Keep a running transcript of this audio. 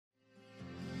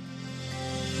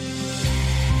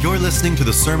You're listening to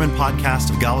the Sermon Podcast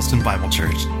of Galveston Bible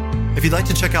Church. If you'd like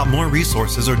to check out more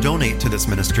resources or donate to this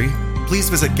ministry, please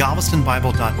visit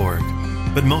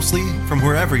galvestonbible.org. But mostly, from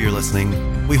wherever you're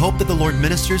listening, we hope that the Lord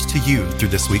ministers to you through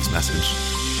this week's message.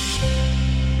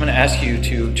 I'm going to ask you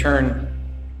to turn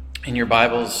in your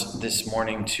Bibles this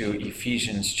morning to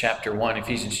Ephesians chapter 1.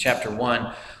 Ephesians chapter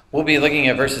 1. We'll be looking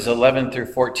at verses 11 through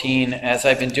 14. As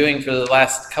I've been doing for the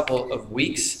last couple of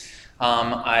weeks,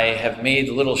 I have made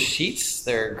little sheets.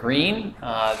 They're green.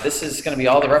 This is going to be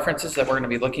all the references that we're going to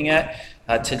be looking at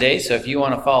today. So if you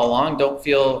want to follow along, don't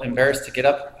feel embarrassed to get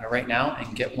up right now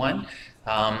and get one.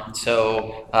 I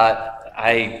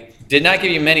did not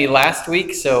give you many last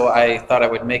week, so I thought I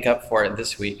would make up for it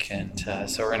this week. And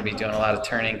so we're going to be doing a lot of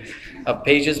turning of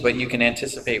pages, but you can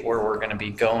anticipate where we're going to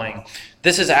be going.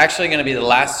 This is actually going to be the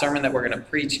last sermon that we're going to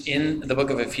preach in the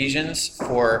book of Ephesians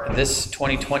for this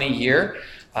 2020 year.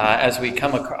 As we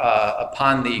come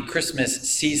upon the Christmas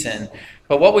season.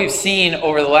 But what we've seen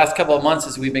over the last couple of months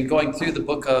as we've been going through the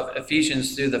book of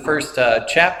Ephesians through the first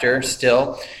chapter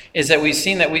still, is that we've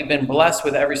seen that we've been blessed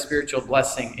with every spiritual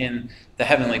blessing in the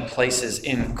heavenly places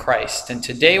in Christ. And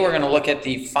today we're going to look at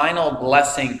the final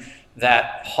blessing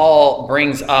that Paul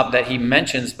brings up, that he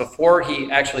mentions before he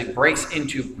actually breaks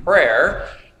into prayer,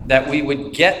 that we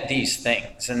would get these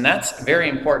things. And that's very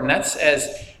important. That's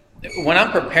when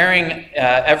I'm preparing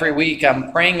every week,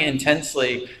 I'm praying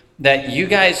intensely that you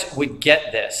guys would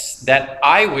get this, that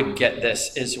I would get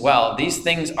this as well. These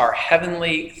things are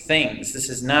heavenly things. This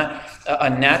is not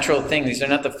a natural thing. These are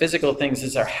not the physical things.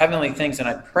 These are heavenly things. And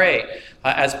I pray,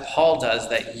 as Paul does,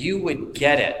 that you would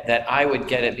get it, that I would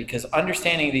get it, because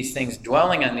understanding these things,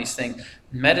 dwelling on these things,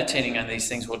 meditating on these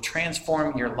things will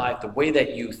transform your life, the way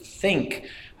that you think,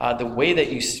 the way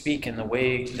that you speak, and the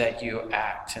way that you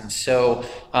act. And so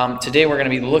today we're going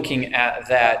to be looking at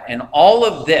that. And all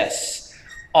that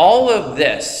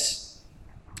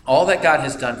God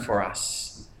has done for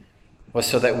us was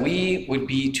so that we would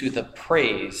be to the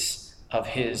praise of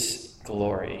his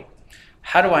glory.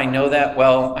 How do I know that?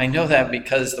 Well, I know that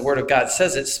because the Word of God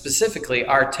says it, specifically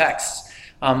our text.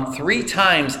 3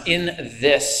 times in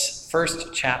this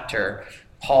first chapter,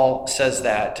 Paul says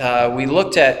that. We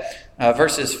looked at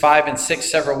verses 5 and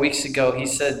 6 several weeks ago. He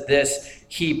said this: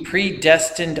 he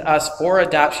predestined us for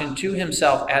adoption to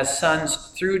himself as sons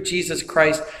through Jesus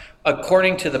Christ,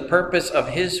 according to the purpose of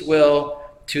his will,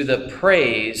 to the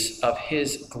praise of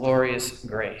his glorious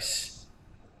grace.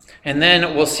 And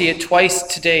then we'll see it twice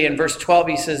today. In verse 12,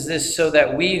 he says this: so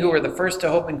that we who are the first to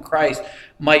hope in Christ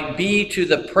might be to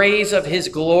the praise of his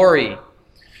glory.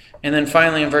 And then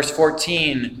finally in verse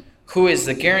 14, who is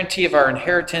the guarantee of our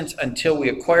inheritance until we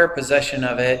acquire possession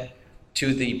of it,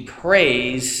 to the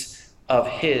praise of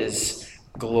his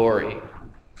glory.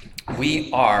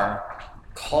 We are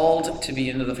called to be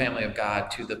into the family of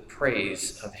God to the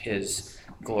praise of his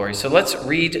glory. So let's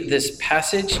read this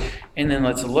passage, and then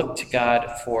let's look to God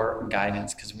for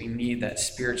guidance, because we need that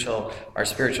our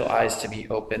spiritual eyes to be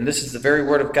open. This is the very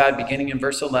word of God, beginning in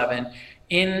verse 11.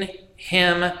 In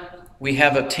him we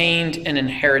have obtained an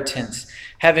inheritance,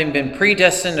 having been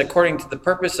predestined according to the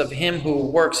purpose of him who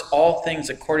works all things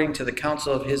according to the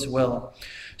counsel of his will,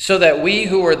 so that we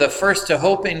who were the first to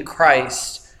hope in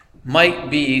Christ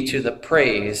might be to the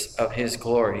praise of his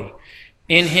glory.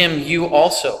 In him you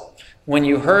also, when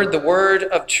you heard the word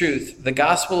of truth, the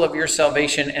gospel of your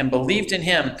salvation, and believed in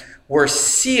him, were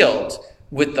sealed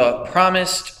with the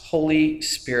promised Holy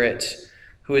Spirit,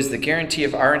 who is the guarantee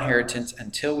of our inheritance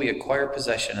until we acquire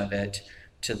possession of it,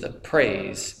 to the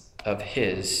praise of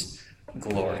his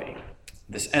glory.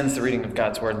 This ends the reading of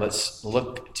God's word. Let's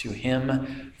look to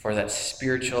him for that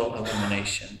spiritual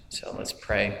illumination. So let's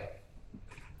pray.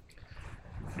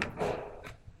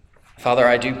 Father,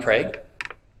 I do pray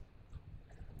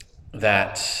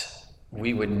that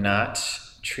we would not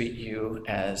treat you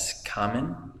as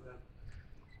common.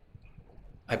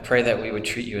 I pray that we would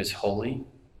treat you as holy.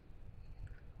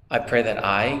 I pray that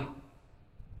I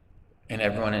and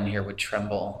everyone in here would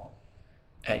tremble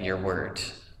at your word.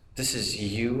 This is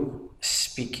you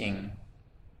speaking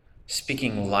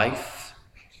life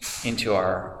into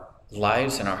our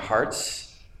lives and our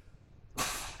hearts.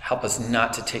 Help us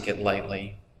not to take it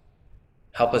lightly.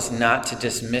 Help us not to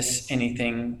dismiss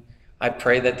anything. I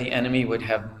pray that the enemy would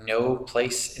have no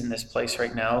place in this place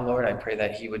right now, Lord. I pray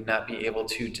that he would not be able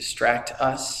to distract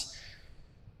us.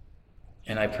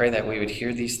 And I pray that we would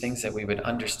hear these things, that we would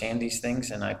understand these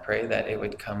things, and I pray that it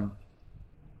would come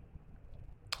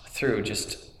through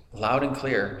just loud and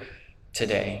clear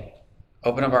today.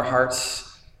 Open up our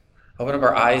hearts, open up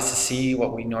our eyes to see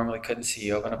what we normally couldn't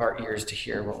see, open up our ears to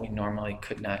hear what we normally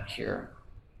could not hear.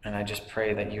 And I just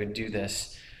pray that you would do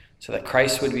this so that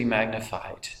Christ would be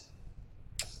magnified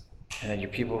and that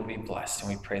your people would be blessed. And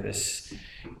we pray this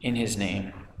in his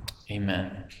name.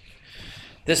 Amen.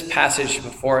 This passage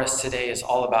before us today is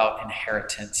all about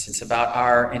inheritance. It's about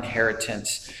our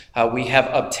inheritance. We have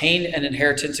obtained an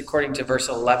inheritance according to verse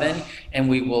 11, and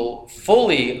we will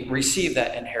fully receive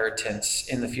that inheritance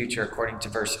in the future according to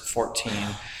verse 14.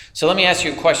 So let me ask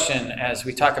you a question as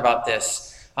we talk about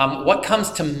this. What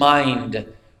comes to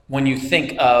mind when you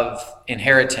think of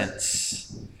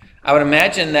inheritance? I would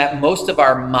imagine that most of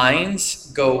our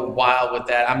minds go wild with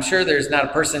that. I'm sure there's not a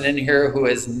person in here who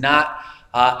has not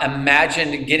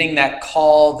imagined getting that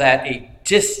call that a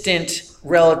distant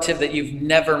relative that you've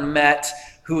never met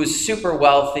who is super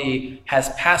wealthy has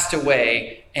passed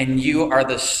away and you are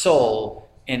the sole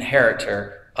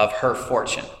inheritor of her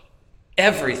fortune.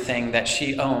 Everything that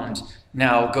she owns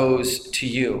now goes to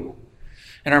you.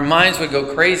 And our minds would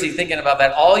go crazy thinking about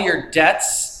that. All your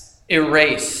debts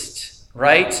erased,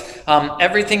 right?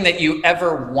 Everything that you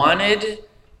ever wanted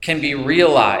can be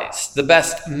realized. The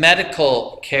best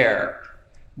medical care,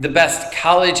 the best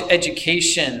college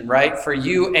education, right, for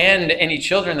you and any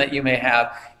children that you may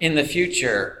have in the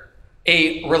future.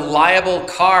 A reliable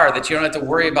car that you don't have to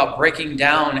worry about breaking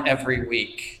down every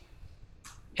week.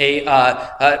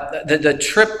 The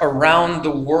trip around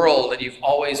the world that you've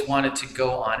always wanted to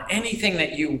go on. Anything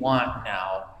that you want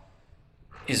now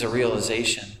is a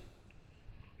realization.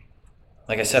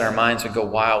 Like I said, our minds would go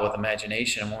wild with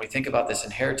imagination. And when we think about this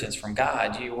inheritance from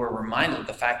God, you were reminded of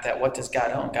the fact that what does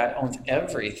God own? God owns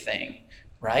everything,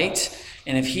 right?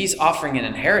 And if he's offering an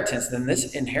inheritance, then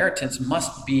this inheritance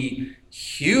must be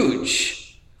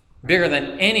huge, bigger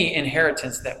than any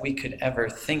inheritance that we could ever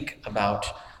think about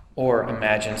or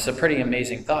imagine. It's a pretty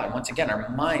amazing thought. And once again, our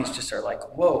minds just are like,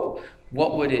 whoa,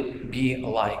 what would it be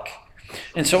like?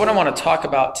 And so what I want to talk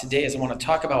about today is I want to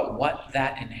talk about what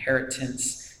that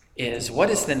inheritance is. What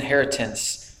is the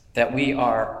inheritance that we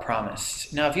are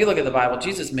promised? Now, if you look at the Bible,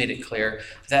 Jesus made it clear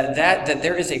that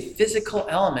there is a physical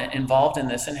element involved in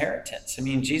this inheritance. I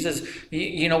mean, Jesus,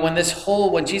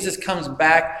 when Jesus comes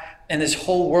back and this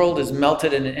whole world is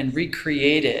melted and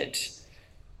recreated,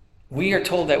 we are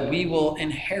told that we will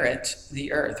inherit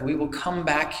the earth. We will come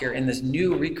back here in this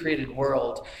new recreated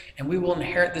world, and we will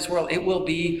inherit this world. It will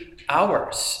be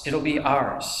ours. It'll be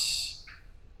ours.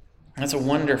 That's a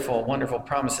wonderful, wonderful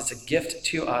promise. It's a gift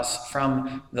to us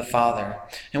from the Father.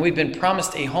 And we've been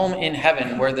promised a home in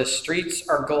heaven where the streets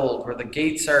are gold, where the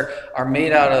gates are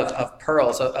made out of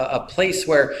pearls, a place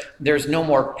where there's no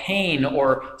more pain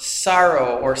or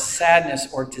sorrow or sadness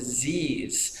or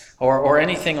disease or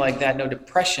anything like that, no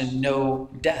depression, no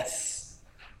death.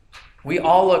 We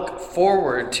all look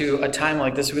forward to a time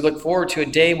like this. We look forward to a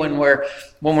day when we're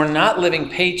not living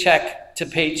paycheck to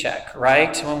paycheck,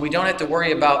 right? When we don't have to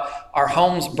worry about our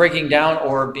homes breaking down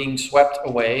or being swept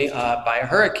away by a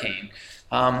hurricane.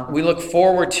 We look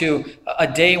forward to a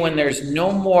day when there's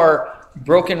no more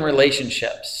broken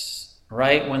relationships,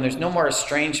 right? When there's no more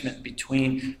estrangement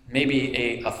between maybe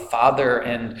a father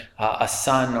and a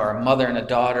son, or a mother and a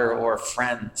daughter, or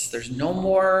friends. There's no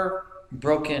more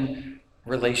broken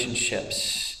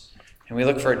relationships. And we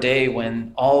look for a day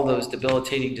when all those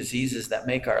debilitating diseases that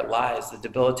make our lives, the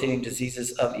debilitating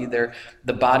diseases of either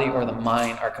the body or the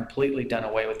mind, are completely done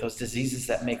away with. Those diseases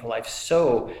that make life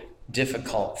so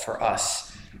difficult for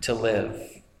us to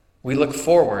live. We look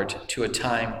forward to a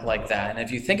time like that. And if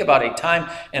you think about a time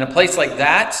and a place like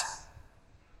that,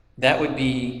 that would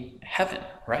be heaven,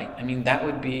 right? I mean, that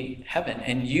would be heaven.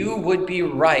 And you would be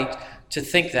right to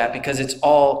think that, because it's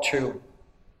all true.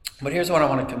 But here's what I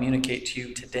want to communicate to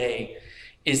you today,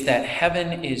 is that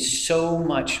heaven is so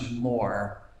much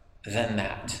more than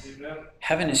that. Amen.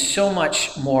 Heaven is so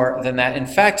much more than that. In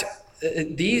fact,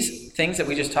 these things that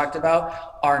we just talked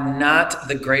about are not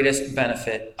the greatest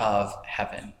benefit of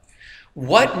heaven.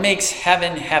 What makes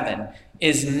heaven heaven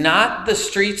is not the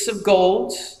streets of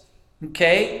gold,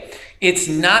 okay? It's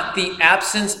not the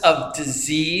absence of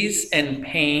disease and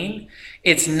pain.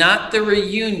 It's not the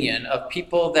reunion of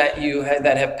people that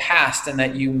have passed and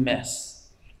that you miss.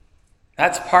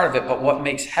 That's part of it. But what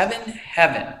makes heaven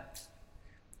heaven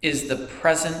is the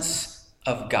presence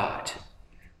of God.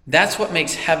 That's what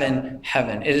makes heaven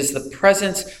heaven. It is the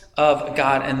presence of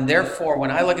God. And therefore,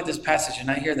 when I look at this passage and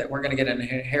I hear that we're going to get an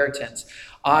inheritance,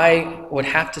 I would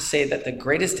have to say that the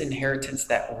greatest inheritance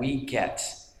that we get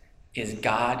is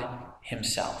God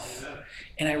himself.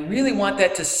 And I really want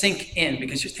that to sink in,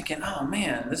 because you're thinking, oh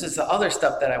man, this is the other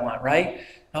stuff that I want, right?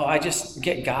 Oh, I just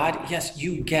get God. Yes,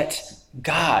 you get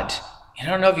God. And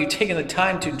I don't know if you've taken the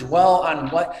time to dwell on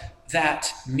what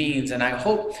that means. And I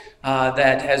hope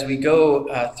that as we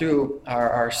go through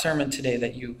our sermon today,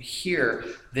 that you hear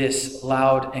this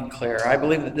loud and clear. I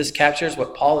believe that this captures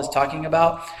what Paul is talking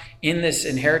about in this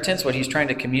inheritance, what he's trying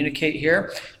to communicate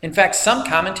here. In fact, some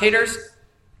commentators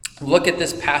look at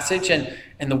this passage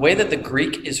and the way that the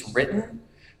Greek is written,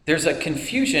 there's a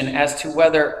confusion as to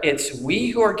whether it's we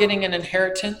who are getting an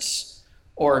inheritance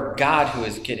or God who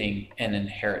is getting an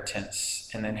inheritance.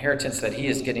 And the inheritance that he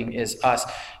is getting is us.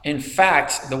 In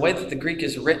fact, the way that the Greek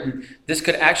is written, this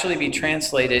could actually be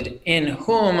translated, in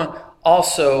whom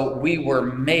also we were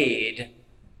made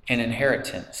an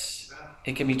inheritance.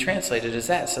 It can be translated as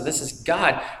that. So this is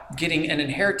God getting an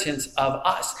inheritance of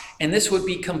us. And this would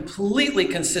be completely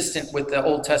consistent with the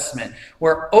Old Testament,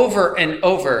 where over and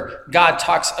over God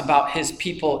talks about his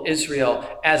people Israel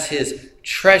as his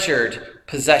treasured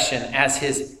possession, as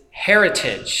his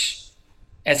heritage,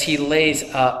 as he lays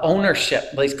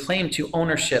claim to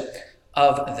ownership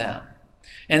of them.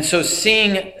 And so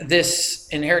seeing this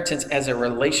inheritance as a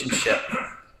relationship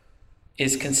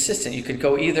is consistent. You could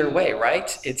go either way,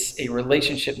 right? It's a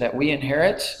relationship that we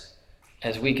inherit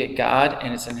as we get God,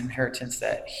 and it's an inheritance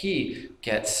that he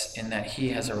gets in that he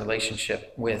has a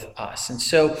relationship with us. And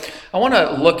so I want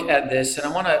to look at this, and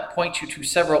I want to point you to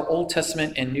several Old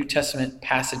Testament and New Testament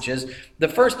passages. The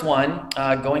first one,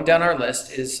 going down our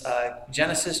list, is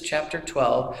Genesis chapter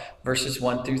 12, verses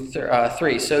 1 through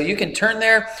 3. So you can turn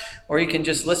there, or you can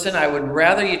just listen. I would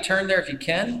rather you turn there if you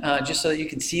can, just so that you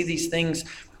can see these things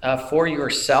for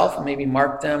yourself. Maybe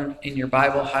mark them in your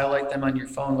Bible, highlight them on your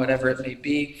phone, whatever it may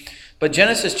be. But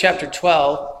Genesis chapter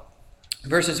 12,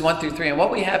 verses 1 through 3. And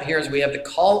what we have here is we have the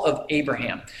call of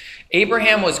Abraham.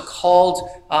 Abraham was called,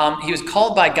 he was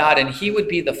called by God, and he would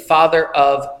be the father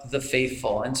of the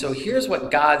faithful. And so here's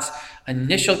what God's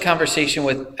initial conversation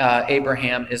with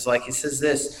Abraham is like. He says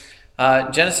this,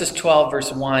 Genesis 12,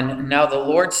 verse 1, "Now the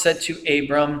Lord said to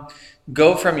Abram,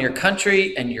 go from your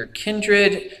country and your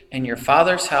kindred and your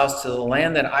father's house to the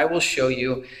land that I will show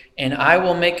you, and I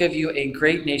will make of you a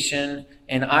great nation,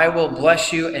 and I will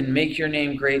bless you and make your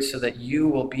name great so that you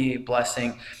will be a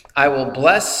blessing. I will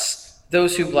bless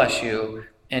those who bless you,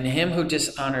 and him who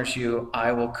dishonors you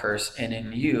I will curse, and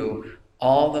in you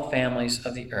all the families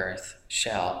of the earth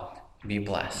shall be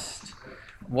blessed."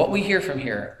 What we hear from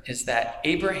here is that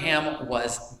Abraham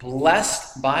was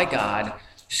blessed by God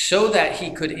so that he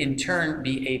could in turn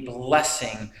be a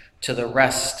blessing to the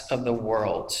rest of the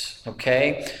world,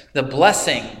 okay? The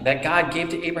blessing that God gave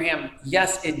to Abraham,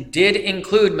 yes, it did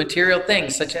include material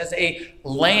things such as a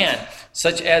land,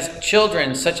 such as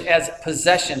children, such as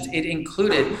possessions. It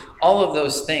included all of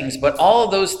those things, but all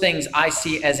of those things I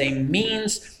see as a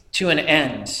means to an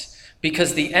end,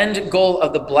 because the end goal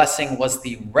of the blessing was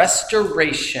the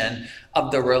restoration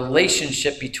of the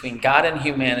relationship between God and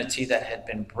humanity that had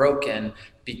been broken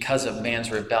because of man's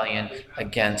rebellion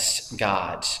against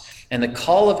God. And the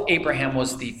call of Abraham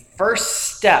was the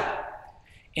first step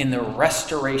in the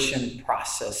restoration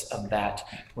process of that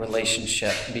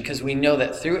relationship, because we know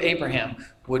that through Abraham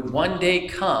would one day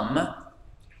come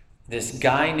this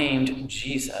guy named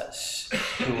Jesus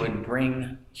who would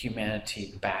bring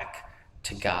humanity back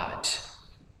to God.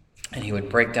 And he would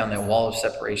break down that wall of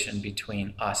separation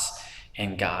between us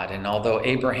and God. And although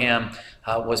Abraham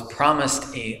was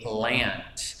promised a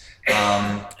land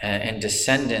and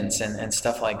descendants and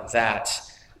stuff like that,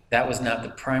 that was not the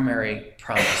primary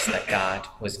promise that God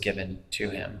was given to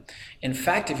him. In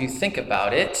fact, if you think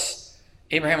about it,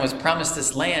 Abraham was promised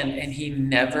this land and he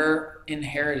never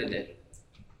inherited it.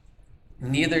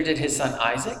 Neither did his son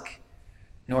Isaac,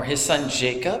 nor his son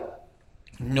Jacob,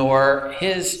 nor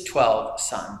his 12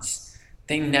 sons.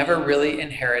 They never really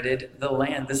inherited the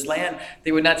land. This land,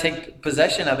 they would not take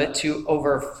possession of it to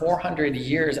over 400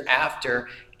 years after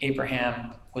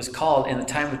Abraham was called in the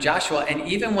time of Joshua. And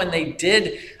even when they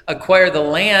did acquire the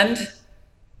land,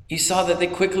 you saw that they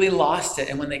quickly lost it.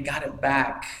 And when they got it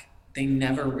back, they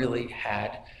never really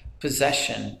had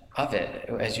possession of it,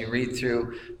 as you read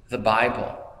through the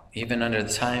Bible, even under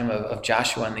the time of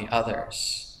Joshua and the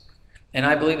others. And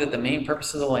I believe that the main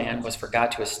purpose of the land was for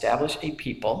God to establish a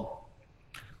people,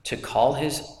 to call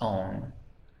his own,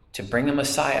 to bring a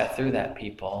Messiah through that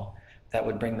people that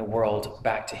would bring the world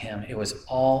back to him. It was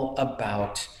all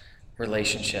about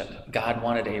relationship. God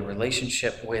wanted a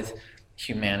relationship with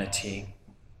humanity.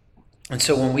 And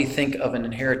so when we think of an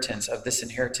inheritance, of this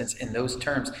inheritance in those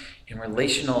terms, in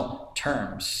relational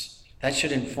terms, that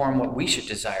should inform what we should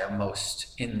desire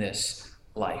most in this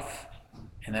life.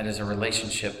 And that is a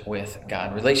relationship with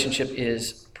God. Relationship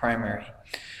is primary.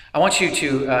 I want you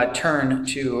to turn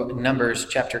to Numbers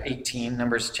chapter 18.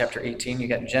 Numbers chapter 18. You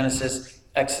got Genesis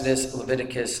Exodus,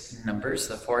 Leviticus, Numbers,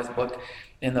 the fourth book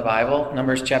in the Bible.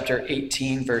 Numbers chapter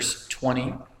 18, verse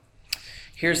 20.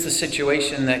 Here's the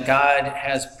situation that God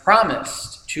has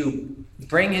promised to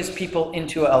bring his people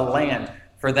into a land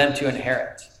for them to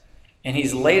inherit. And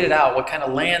he's laid it out, what kind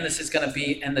of land this is going to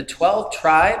be. And the 12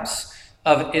 tribes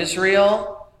of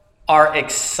Israel are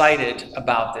excited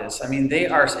about this. I mean, they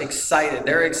are excited.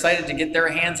 They're excited to get their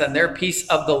hands on their piece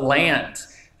of the land.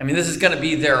 I mean, this is going to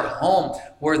be their home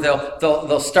where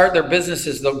they'll start their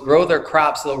businesses, they'll grow their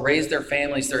crops, they'll raise their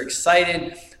families. They're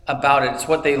excited about it. It's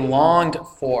what they longed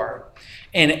for.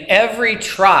 And every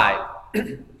tribe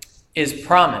is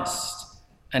promised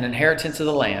an inheritance of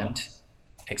the land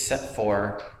except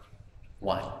for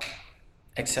one.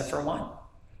 Except for one.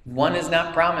 One is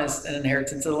not promised an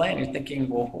inheritance of the land. You're thinking,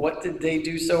 well, what did they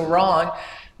do so wrong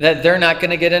that they're not going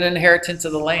to get an inheritance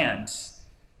of the land?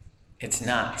 It's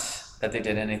not that they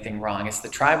did anything wrong. It's the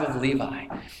tribe of Levi.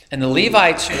 And the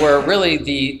Levites were really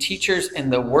the teachers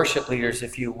and the worship leaders,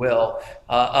 if you will,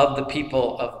 of the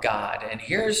people of God. And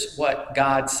here's what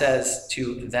God says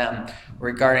to them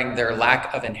regarding their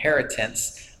lack of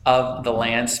inheritance of the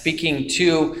land. Speaking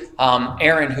to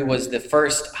Aaron, who was the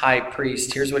first high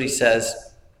priest, here's what he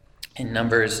says in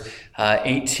Numbers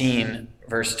 18,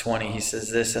 verse 20. He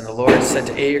says this, and the Lord said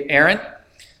to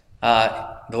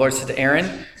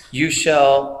Aaron, you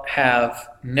shall have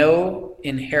no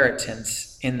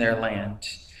inheritance in their land,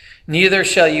 neither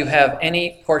shall you have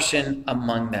any portion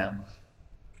among them.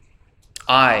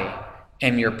 I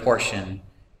am your portion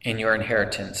and your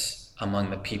inheritance among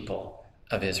the people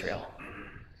of Israel.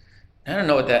 I don't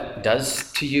know what that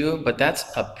does to you, but that's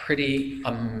a pretty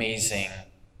amazing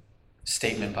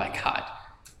statement by God.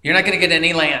 You're not going to get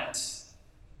any land.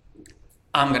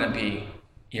 I'm going to be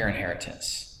your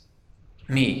inheritance.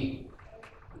 Me.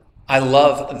 I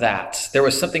love that. There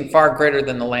was something far greater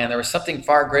than the land. There was something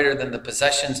far greater than the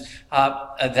possessions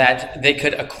that they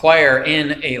could acquire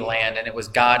in a land, and it was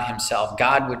God himself.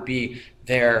 God would be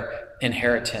their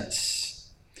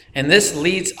inheritance. And this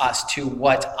leads us to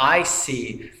what I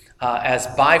see as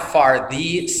by far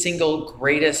the single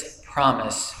greatest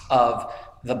promise of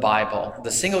the Bible.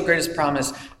 The single greatest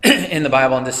promise in the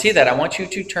Bible. And to see that, I want you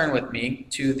to turn with me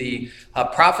to the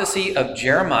prophecy of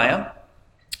Jeremiah.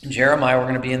 Jeremiah, we're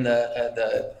going to be in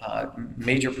the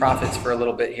major prophets for a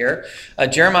little bit here.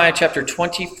 Jeremiah chapter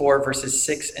 24, verses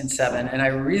 6 and 7. And I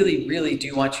really, really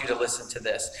do want you to listen to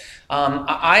this.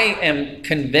 I am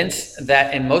convinced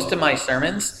that in most of my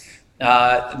sermons,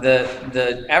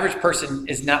 the average person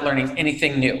is not learning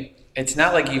anything new. It's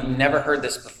not like you've never heard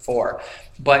this before.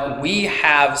 But we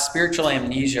have spiritual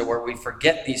amnesia where we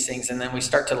forget these things and then we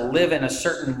start to live in a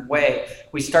certain way.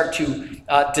 We start to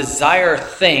desire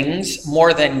things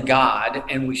more than God,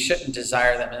 and we shouldn't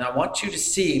desire them. And I want you to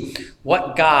see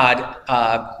what God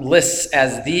lists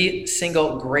as the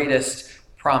single greatest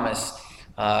promise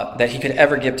that he could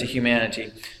ever give to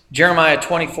humanity. Jeremiah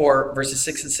 24, verses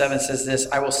 6 and 7 says this,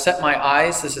 I will set my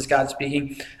eyes, this is God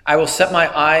speaking, I will set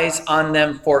my eyes on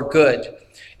them for good,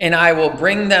 and I will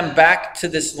bring them back to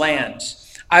this land.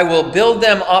 I will build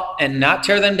them up and not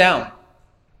tear them down.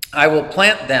 I will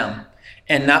plant them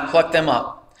and not pluck them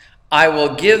up. I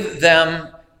will give them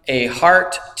a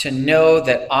heart to know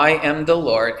that I am the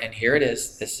Lord. And here it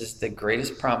is. This is the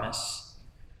greatest promise.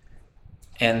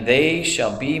 And they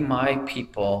shall be my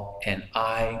people, and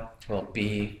I will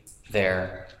be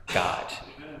their God.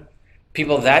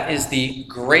 People, that is the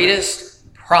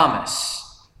greatest promise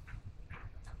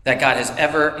that God has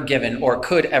ever given or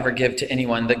could ever give to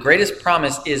anyone. The greatest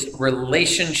promise is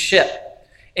relationship,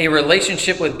 a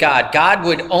relationship with God. God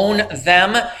would own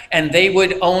them and they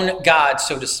would own God,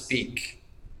 so to speak.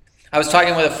 I was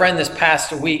talking with a friend this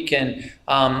past week, and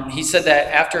he said that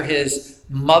after his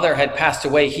mother had passed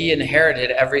away, he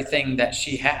inherited everything that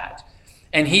she had.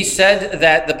 And he said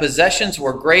that the possessions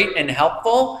were great and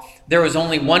helpful. There was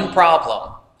only one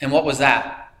problem. And what was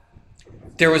that?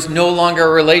 There was no longer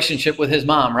a relationship with his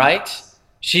mom, right?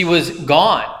 She was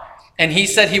gone. And he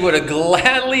said he would have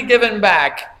gladly given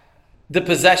back the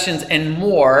possessions and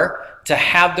more to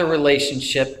have the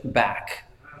relationship back.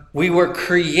 We were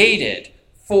created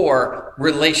for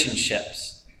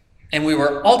relationships. And we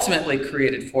were ultimately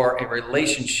created for a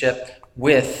relationship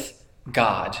with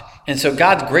God. And so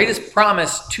God's greatest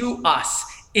promise to us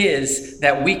is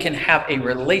that we can have a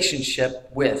relationship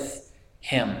with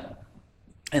him.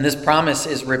 And this promise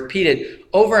is repeated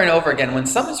over and over again. When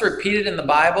something's repeated in the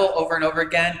Bible over and over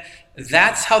again,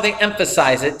 that's how they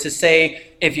emphasize it, to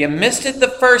say, if you missed it the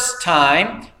first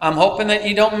time, I'm hoping that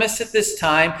you don't miss it this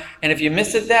time. And if you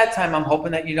missed it that time, I'm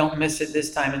hoping that you don't miss it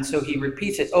this time. And so he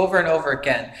repeats it over and over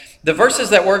again. The verses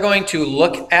that we're going to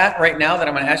look at right now, that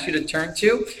I'm going to ask you to turn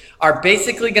to, are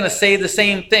basically going to say the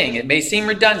same thing. It may seem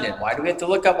redundant. Why do we have to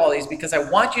look up all these? Because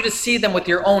I want you to see them with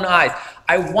your own eyes.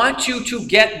 I want you to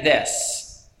get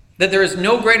this, that there is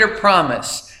no greater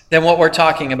promise than what we're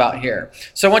talking about here.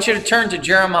 So I want you to turn to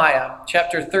Jeremiah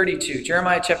chapter 32.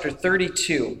 Jeremiah chapter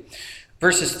 32,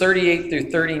 verses 38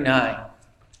 through 39.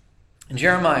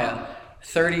 Jeremiah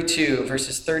 32,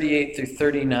 verses 38 through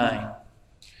 39.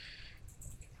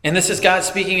 And this is God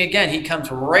speaking again. He comes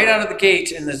right out of the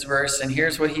gate in this verse, and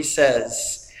here's what he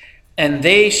says. And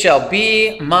they shall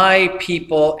be my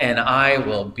people, and I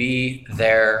will be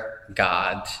their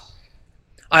God.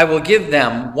 I will give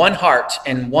them one heart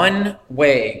and one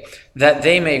way, that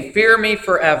they may fear me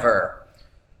forever,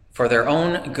 for their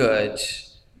own good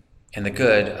and the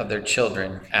good of their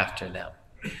children after them.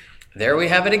 There we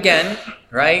have it again,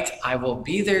 right? I will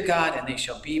be their God, and they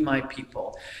shall be my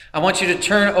people. I want you to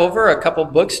turn over a couple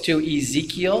books to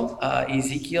Ezekiel,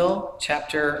 Ezekiel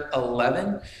chapter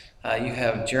 11. You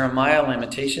have Jeremiah,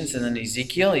 Lamentations, and then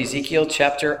Ezekiel. Ezekiel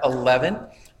chapter 11,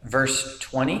 verse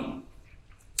 20.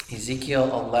 Ezekiel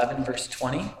 11, verse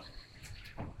 20.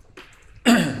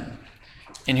 And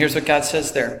here's what God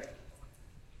says there.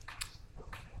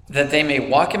 That they may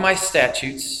walk in my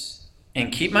statutes and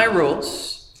keep my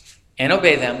rules and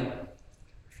obey them,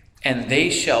 and they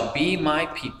shall be my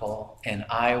people, and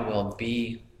I will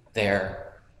be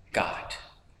their God.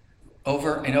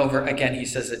 Over and over again, he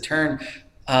says it. Turn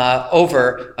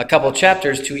over a couple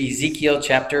chapters to Ezekiel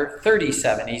chapter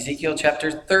 37. Ezekiel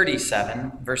chapter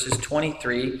 37, verses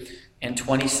 23 and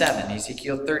 27.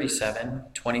 Ezekiel 37,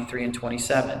 23 and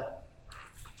 27.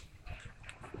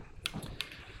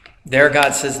 There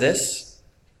God says this: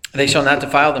 they shall not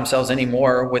defile themselves any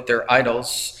more with their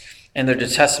idols and their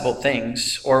detestable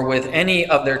things, or with any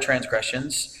of their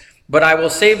transgressions, but I will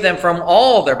save them from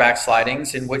all their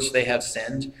backslidings in which they have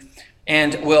sinned,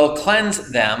 and will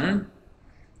cleanse them,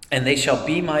 and they shall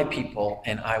be my people,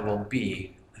 and I will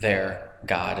be their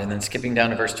God. And then skipping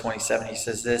down to verse 27, he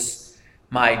says this: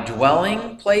 my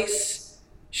dwelling place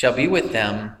shall be with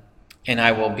them, and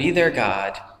I will be their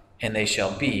God, and they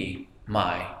shall be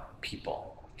my people.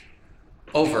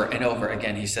 Over and over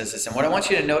again, he says this. And what I want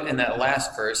you to note in that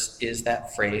last verse is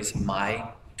that phrase,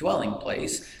 my dwelling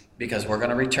place, because we're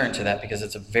going to return to that, because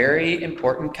it's a very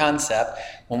important concept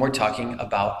when we're talking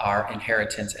about our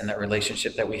inheritance and that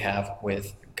relationship that we have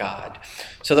with God.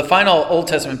 So the final Old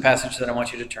Testament passage that I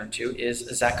want you to turn to is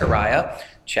Zechariah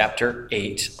chapter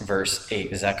 8, verse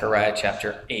 8. Zechariah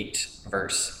chapter 8,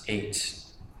 verse 8.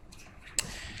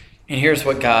 And here's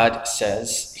what God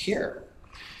says here.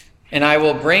 And I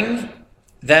will bring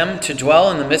them to dwell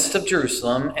in the midst of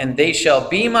Jerusalem, and they shall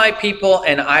be my people,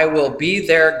 and I will be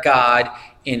their God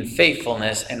in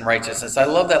faithfulness and righteousness. I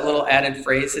love that little added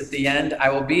phrase at the end.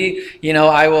 I will be,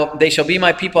 they shall be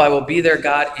my people, I will be their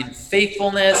God in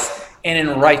faithfulness and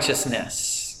in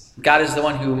righteousness. God is the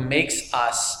one who makes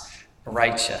us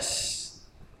righteous.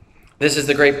 This is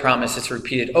the great promise. It's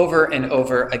repeated over and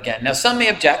over again. Now, some may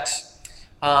object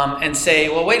and say,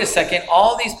 well, wait a second,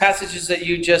 all these passages that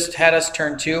you just had us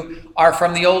turn to are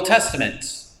from the Old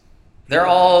Testament. They're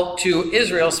all to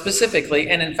Israel specifically.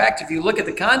 And in fact, if you look at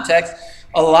the context,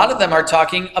 a lot of them are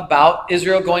talking about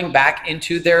Israel going back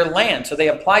into their land. So they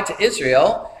apply to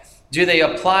Israel. Do they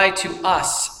apply to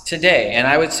us today? And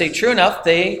I would say, true enough,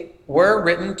 they were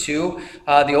written to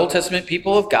the Old Testament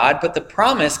people of God, but the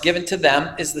promise given to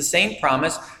them is the same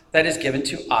promise that is given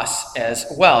to us as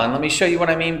well. And let me show you what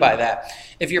I mean by that.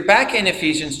 If you're back in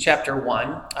Ephesians chapter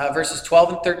 1, verses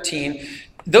 12 and 13,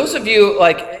 those of you,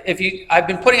 I've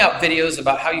been putting out videos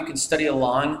about how you can study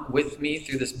along with me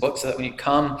through this book, so that when you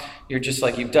come, you're just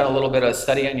like, you've done a little bit of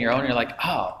study on your own, you're like,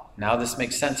 oh, now this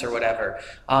makes sense or whatever.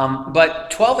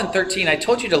 But 12 and 13, I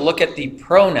told you to look at the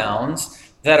pronouns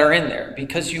that are in there,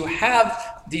 because you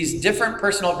have these different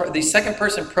these second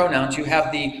person pronouns. You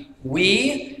have the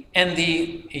we and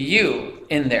the you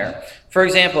in there. For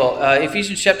example,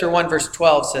 Ephesians chapter 1, verse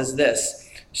 12 says this: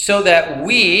 so that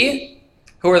we,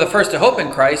 who are the first to hope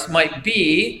in Christ, might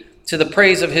be to the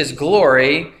praise of his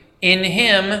glory. In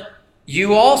him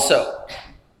you also.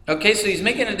 Okay, so he's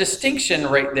making a distinction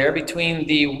right there between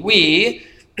the we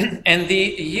and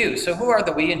the you. So who are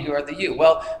the we and who are the you?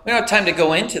 Well, we don't have time to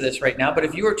go into this right now, but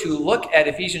if you were to look at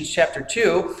Ephesians chapter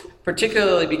 2,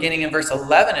 particularly beginning in verse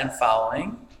 11 and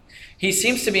following, he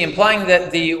seems to be implying that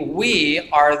the we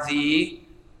are the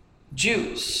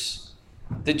Jews.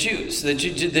 the Jews, the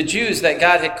Jews that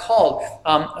God had called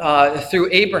through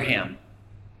Abraham.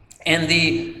 And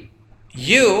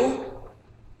you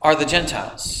are the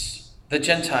Gentiles, the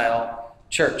Gentile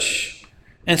church.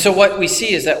 And so what we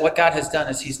see is that what God has done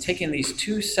is he's taken these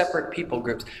two separate people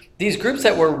groups, these groups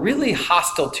that were really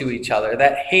hostile to each other,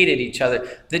 that hated each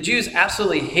other. The Jews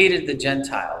absolutely hated the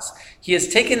Gentiles. He has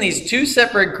taken these two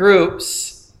separate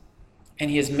groups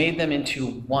and he has made them into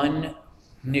one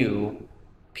new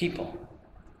people.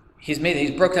 He's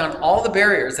broke down all the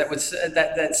barriers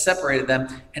that separated them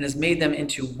and has made them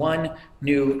into one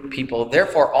new people.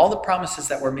 Therefore, all the promises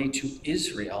that were made to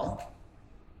Israel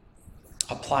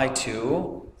apply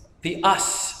to the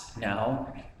us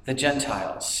now, the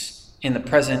Gentiles, in the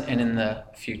present and in the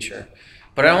future.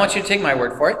 But I don't want you to take my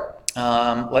word for it.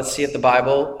 Let's see if the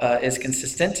Bible is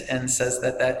consistent and says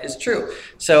that is true.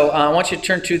 So I want you to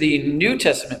turn to the New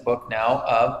Testament book now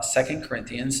of 2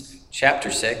 Corinthians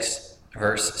chapter 6,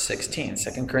 verse 16.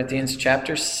 2 Corinthians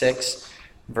chapter 6,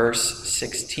 verse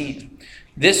 16.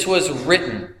 This was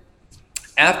written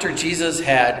after Jesus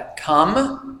had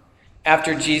come,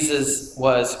 after Jesus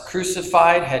was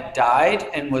crucified, had died,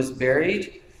 and was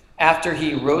buried, after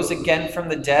he rose again from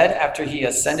the dead, after he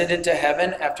ascended into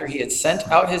heaven, after he had sent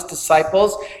out his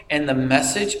disciples, and the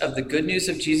message of the good news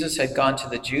of Jesus had gone to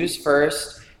the Jews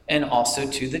first and also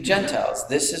to the Gentiles.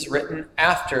 This is written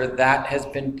after that has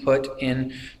been put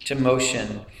into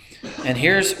motion. And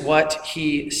here's what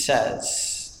he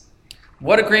says.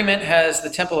 What agreement has the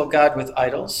temple of God with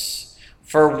idols?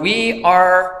 For we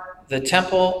are the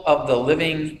temple of the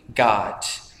living God.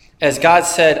 As God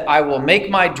said, I will make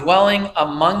my dwelling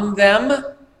among them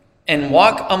and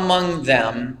walk among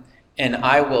them, and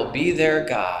I will be their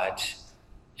God,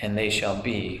 and they shall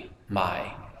be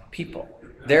my people.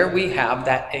 There we have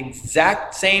that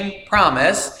exact same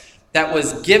promise that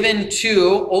was given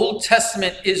to Old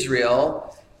Testament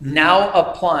Israel, now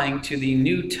applying to the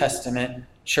New Testament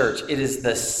church. It is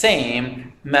the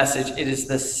same message. It is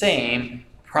the same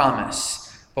promise.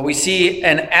 But we see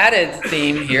an added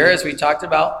theme here, as we talked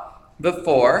about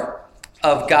before,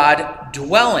 of God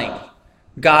dwelling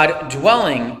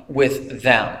with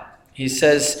them. He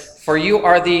says, for you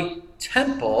are the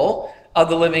temple of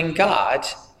the living God.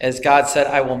 As God said,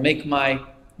 I will make my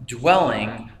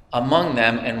dwelling among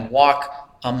them and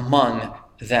walk among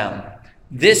them.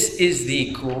 This is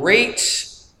the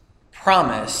great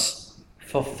promise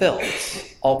fulfilled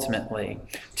ultimately.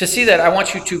 To see that, I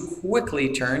want you to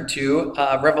quickly turn to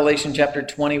Revelation chapter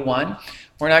 21.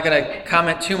 We're not going to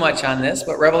comment too much on this,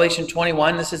 but Revelation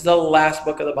 21, this is the last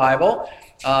book of the Bible.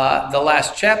 The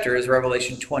last chapter is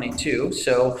Revelation 22.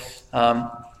 So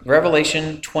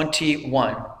Revelation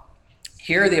 21.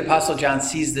 Here the Apostle John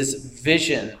sees this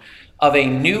vision of a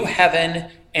new heaven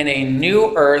and a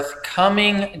new earth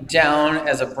coming down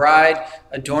as a bride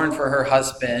adorned for her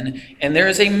husband. And there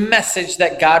is a message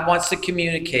that God wants to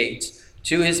communicate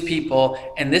to his people.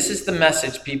 And this is the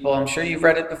message, people. I'm sure you've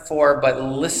read it before, but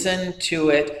listen to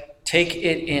it. Take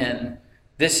it in.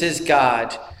 This is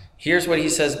God. Here's what he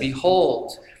says.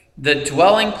 Behold, the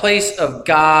dwelling place of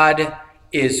God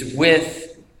is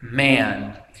with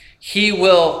man. He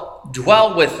will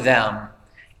dwell with them,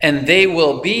 and they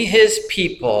will be his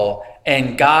people,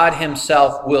 and God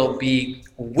himself will be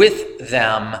with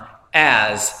them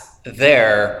as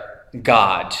their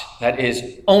God. That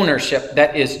is ownership.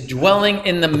 That is dwelling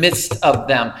in the midst of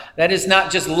them. That is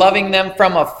not just loving them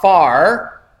from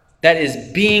afar. That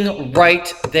is being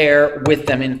right there with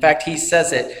them. In fact, he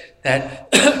says it,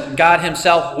 that God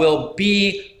himself will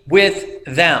be with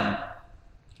them.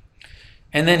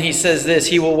 And then he says this,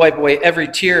 he will wipe away every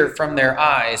tear from their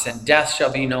eyes, and death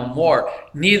shall be no more.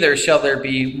 Neither shall there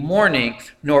be mourning,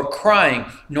 nor crying,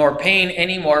 nor pain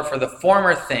anymore, for the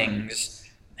former things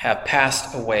have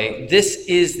passed away. This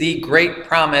is the great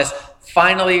promise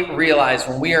finally realized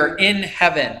when we are in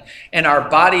heaven and our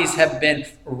bodies have been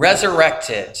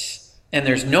resurrected, and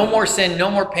there's no more sin,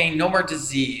 no more pain, no more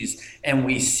disease, and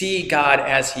we see God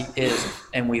as he is,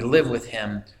 and we live with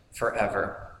him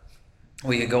forever.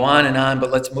 We could go on,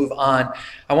 but let's move on.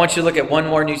 I want you to look at one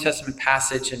more New Testament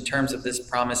passage in terms of this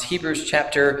promise. Hebrews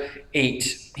chapter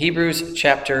 8. Hebrews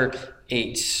chapter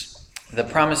 8. The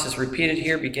promise is repeated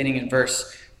here beginning in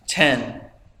verse 10.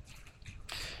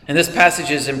 And this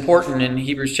passage is important in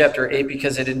Hebrews chapter 8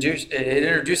 because it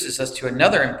introduces us to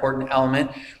another important element,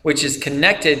 which is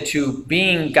connected to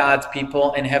being God's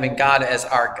people and having God as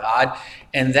our God.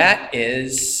 And that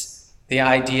is the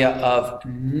idea of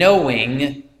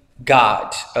knowing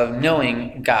God,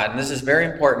 And this is very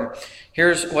important.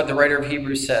 Here's what the writer of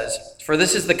Hebrews says. For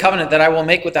this is the covenant that I will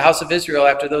make with the house of Israel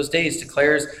after those days,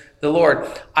 declares the Lord.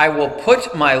 I will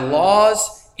put my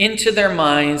laws into their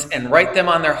minds and write them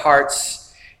on their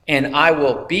hearts. And I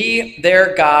will be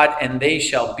their God, and they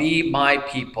shall be my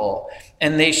people.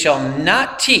 And they shall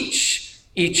not teach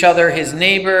each other his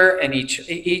neighbor and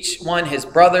each one his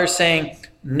brother, saying,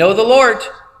 know the Lord,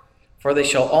 for they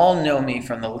shall all know me,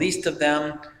 from the least of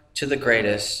them to the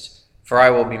greatest. For I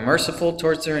will be merciful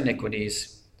towards their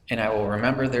iniquities, and I will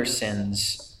remember their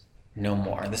sins no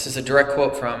more. This is a direct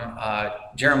quote from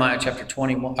Jeremiah chapter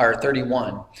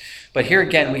 31. But here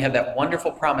again, we have that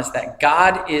wonderful promise that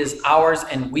God is ours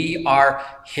and we are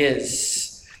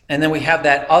his. And then we have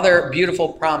that other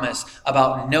beautiful promise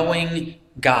about knowing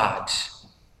God.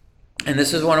 And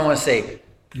this is what I want to say.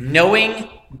 Knowing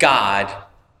God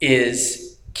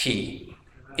is key.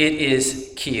 It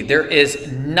is key. There is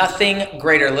nothing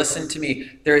greater. Listen to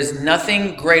me. There is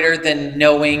nothing greater than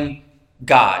knowing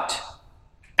God.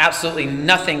 Absolutely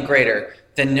nothing greater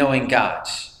than knowing God.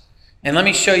 And let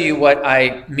me show you what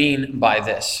I mean by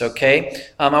this, okay?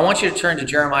 I want you to turn to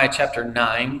Jeremiah chapter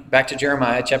 9, back to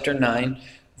Jeremiah chapter 9,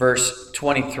 verse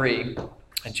 23.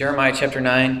 Jeremiah chapter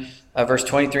 9, verse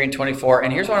 23 and 24.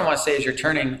 And here's what I want to say as you're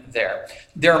turning there.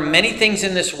 There are many things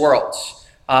in this world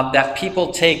that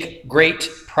people take great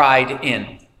pride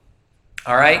in.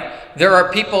 All right? There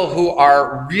are people who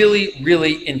are really,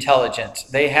 really intelligent.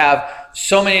 They have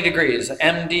so many degrees,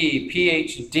 MD,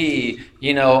 PhD,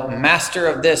 master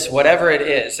of this, whatever it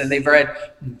is. And they've read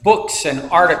books and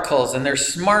articles, and they're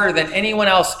smarter than anyone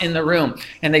else in the room.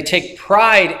 And they take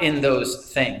pride in those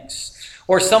things.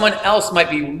 Or someone else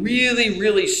might be really,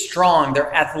 really strong.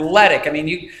 They're athletic. I mean,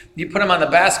 you put them on the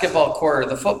basketball court or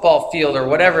the football field or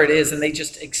whatever it is, and they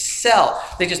just excel.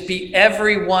 They just beat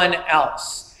everyone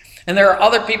else. And there are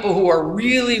other people who are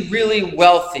really, really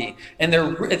wealthy, and they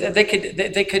don't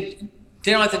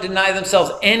have to deny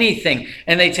themselves anything,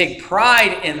 and they take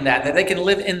pride in that they can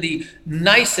live in the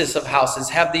nicest of houses,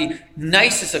 have the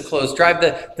nicest of clothes, drive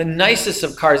the nicest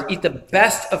of cars, eat the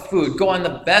best of food, go on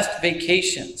the best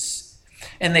vacations.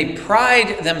 And they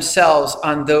pride themselves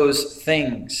on those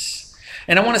things.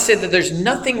 And I want to say that there's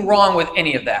nothing wrong with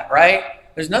any of that, right?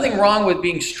 There's nothing wrong with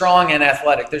being strong and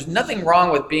athletic. There's nothing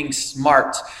wrong with being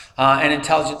smart and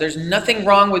intelligent. There's nothing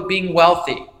wrong with being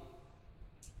wealthy.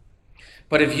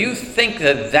 But if you think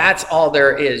that that's all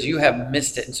there is, you have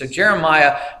missed it. And so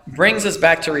Jeremiah brings us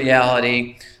back to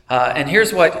reality. And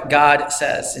here's what God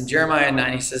says. In Jeremiah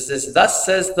 9, he says this, thus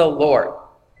says the Lord,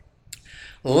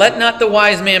 let not the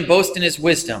wise man boast in his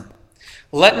wisdom.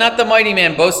 Let not the mighty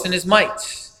man boast in his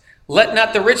might. Let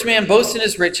not the rich man boast in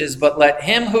his riches, but let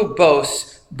him who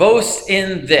boasts, boast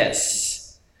in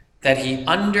this, that he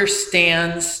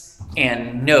understands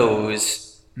and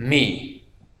knows me.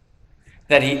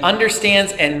 That he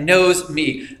understands and knows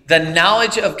me. The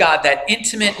knowledge of God, that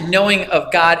intimate knowing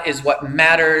of God is what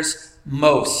matters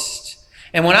most.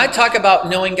 And when I talk about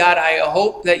knowing God, I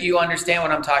hope that you understand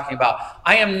what I'm talking about.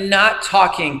 I am not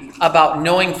talking about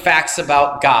knowing facts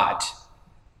about God.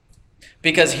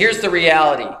 Because here's the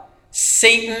reality.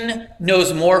 Satan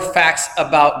knows more facts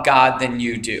about God than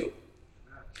you do.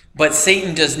 But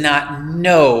Satan does not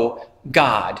know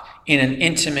God in an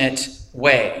intimate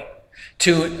way.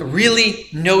 To really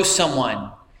know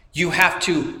someone, you have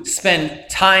to spend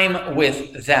time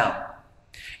with them.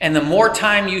 And the more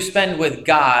time you spend with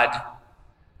God,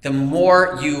 the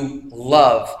more you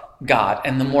love God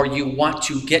and the more you want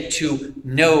to get to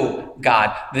know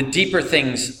God, the deeper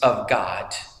things of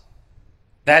God.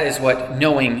 That is what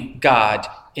knowing God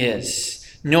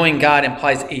is. Knowing God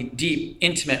implies a deep,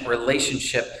 intimate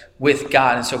relationship with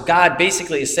God. And so God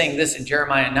basically is saying this in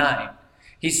Jeremiah 9.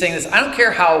 He's saying this, I don't care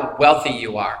how wealthy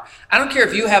you are. I don't care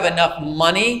if you have enough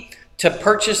money to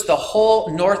purchase the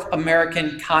whole North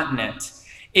American continent.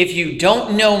 If you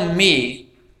don't know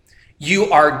me,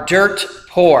 you are dirt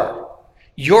poor.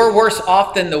 You're worse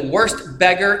off than the worst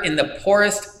beggar in the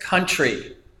poorest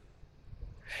country.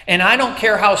 And I don't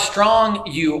care how strong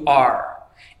you are.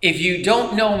 If you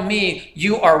don't know me,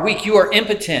 you are weak. You are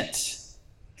impotent.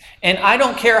 And I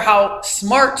don't care how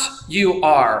smart you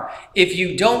are. If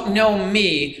you don't know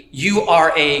me, you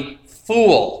are a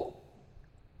fool.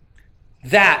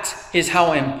 That is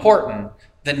how important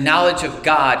the knowledge of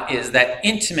God is, that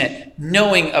intimate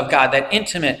knowing of God, that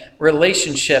intimate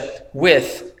relationship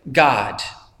with God.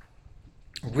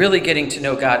 Really getting to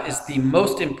know God is the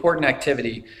most important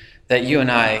activity that you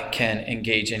and I can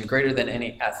engage in, greater than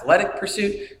any athletic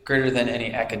pursuit, greater than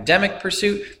any academic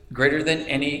pursuit, greater than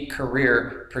any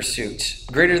career pursuit,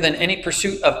 greater than any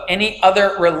pursuit of any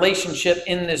other relationship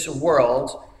in this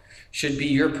world should be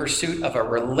your pursuit of a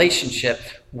relationship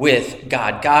with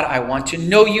God. God, I want to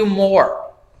know you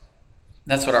more.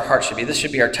 That's what our heart should be. This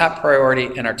should be our top priority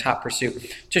and our top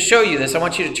pursuit. To show you this, I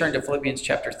want you to turn to Philippians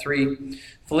chapter 3.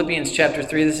 Philippians chapter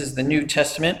 3, this is the New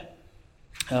Testament.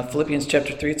 Philippians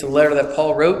chapter 3, it's a letter that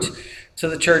Paul wrote to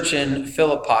the church in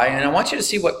Philippi. And I want you to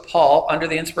see what Paul, under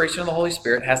the inspiration of the Holy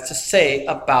Spirit, has to say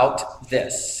about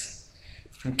this.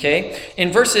 Okay?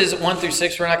 In verses 1 through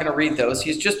 6, we're not going to read those.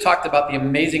 He's just talked about the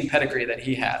amazing pedigree that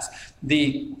he has,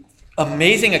 the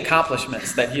amazing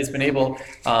accomplishments that he has been able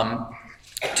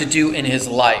to do in his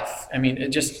life. I mean, it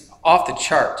just off the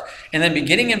chart. And then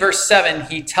beginning in verse 7,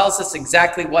 he tells us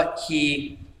exactly what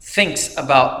he thinks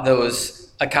about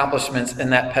those accomplishments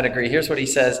in that pedigree. Here's what he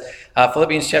says,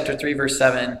 Philippians chapter 3, verse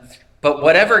 7. But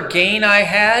whatever gain I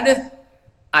had,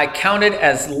 I counted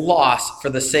as loss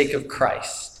for the sake of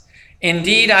Christ.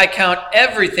 Indeed, I count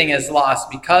everything as loss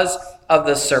because of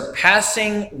the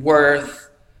surpassing worth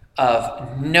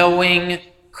of knowing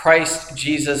Christ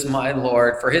Jesus my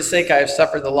Lord. For his sake I have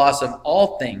suffered the loss of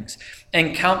all things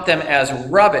and count them as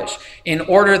rubbish, in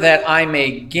order that I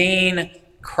may gain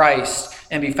Christ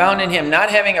and be found in him,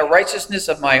 not having a righteousness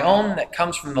of my own that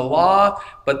comes from the law,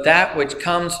 but that which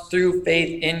comes through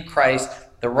faith in Christ,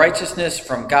 the righteousness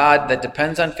from God that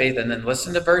depends on faith. And then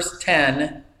listen to verse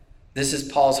 10. This is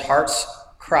Paul's heart's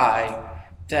cry,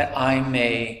 that I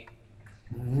may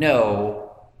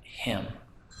know him.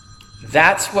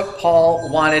 That's what Paul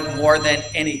wanted more than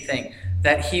anything,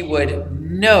 that he would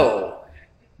know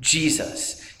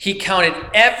Jesus. He counted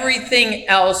everything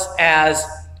else as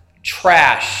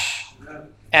trash.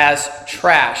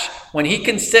 When he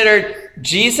considered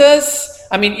Jesus,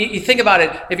 I mean, you think about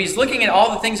it, if he's looking at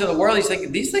all the things in the world, he's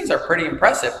thinking, these things are pretty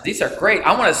impressive. These are great.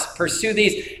 I want to pursue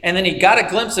these. And then he got a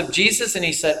glimpse of Jesus and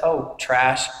he said, oh,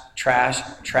 trash.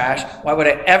 Why would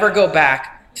I ever go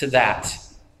back to that?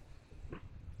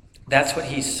 That's what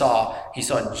he saw. He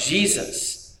saw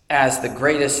Jesus as the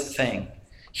greatest thing.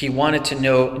 He wanted to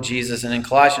know Jesus. And in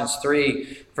Colossians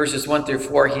 3, verses 1 through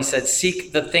 4, he said,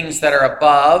 seek the things that are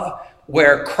above,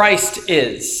 where Christ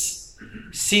is,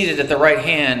 seated at the right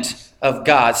hand of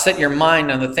God. Set your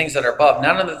mind on the things that are above,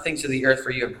 not on the things of the earth, for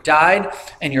you have died,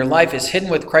 and your life is hidden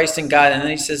with Christ in God. And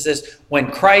then he says this,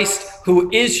 when Christ, who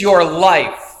is your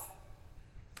life,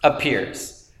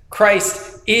 appears.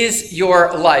 Christ is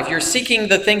your life. You're seeking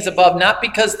the things above, not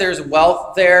because there's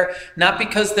wealth there, not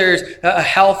because there's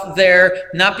health there,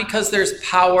 not because there's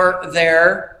power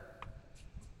there.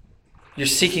 You're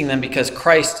seeking them because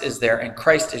Christ is there, and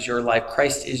Christ is your life.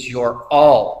 Christ is your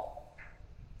all.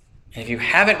 And if you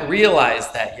haven't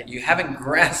realized that yet, you haven't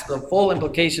grasped the full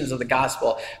implications of the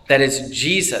gospel, that it's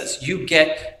Jesus. You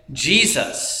get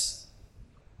Jesus.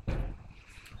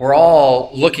 We're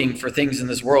all looking for things in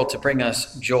this world to bring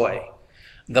us joy.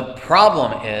 The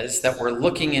problem is that we're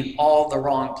looking in all the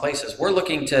wrong places. We're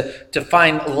looking to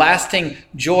find lasting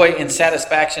joy and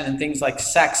satisfaction in things like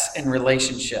sex and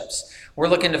relationships. We're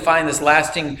looking to find this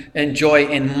lasting joy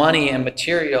in money and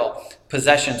material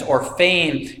possessions, or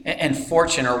fame and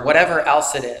fortune, or whatever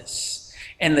else it is.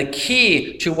 And the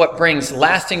key to what brings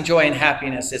lasting joy and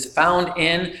happiness is found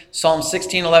in Psalm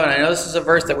 16:11. I know this is a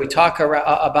verse that we talk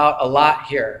about a lot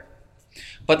here.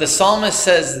 But the psalmist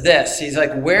says this. He's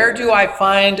like, where do I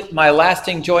find my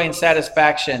lasting joy and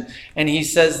satisfaction? And he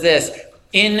says this,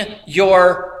 in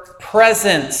your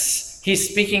presence. He's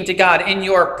speaking to God. In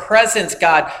your presence,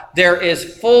 God, there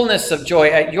is fullness of joy.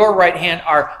 At your right hand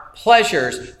are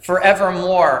pleasures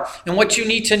forevermore. And what you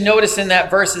need to notice in that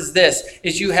verse is this,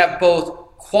 is you have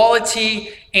both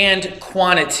quality and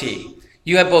quantity.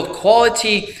 You have both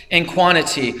quality and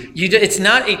quantity. It's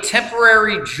not a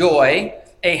temporary joy,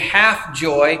 a half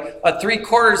joy, a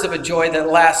 3/4 of a joy that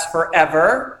lasts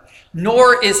forever,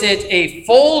 nor is it a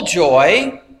full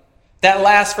joy that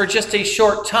lasts for just a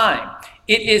short time.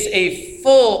 It is a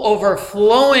full,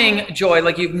 overflowing joy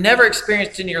like you've never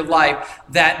experienced in your life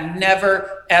that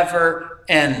never, ever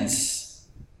ends.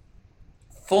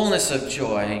 Fullness of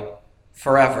joy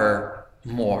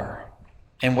forevermore.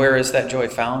 And where is that joy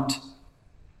found?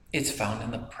 It's found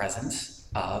in the presence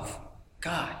of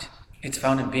God. It's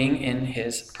found in being in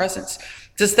his presence.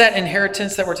 Does that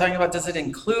inheritance that we're talking about, does it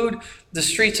include the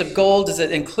streets of gold? Does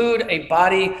it include a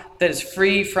body that is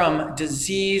free from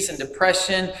disease and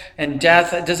depression and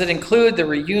death? Does it include the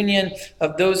reunion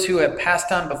of those who have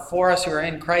passed on before us who are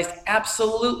in Christ?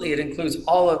 Absolutely, it includes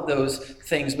all of those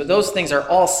things. But those things are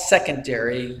all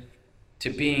secondary to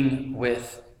being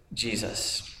with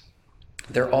Jesus.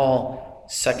 They're all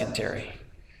secondary.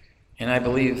 And I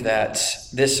believe that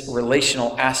this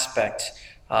relational aspect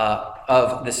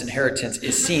of this inheritance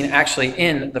is seen actually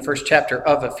in the first chapter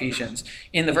of Ephesians.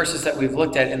 In the verses that we've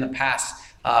looked at in the past,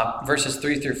 verses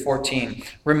 3 through 14.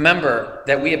 Remember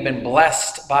that we have been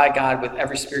blessed by God with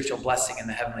every spiritual blessing in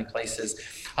the heavenly places.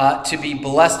 To be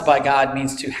blessed by God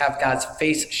means to have God's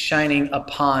face shining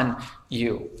upon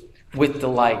you with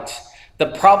delight. The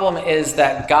problem is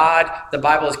that the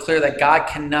Bible is clear that God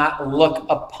cannot look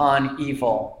upon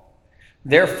evil.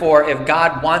 Therefore, if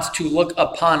God wants to look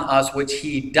upon us, which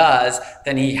he does,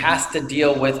 then he has to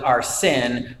deal with our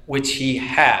sin, which he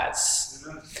has.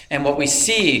 And what we've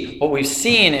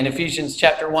seen in Ephesians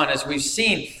chapter 1 is we've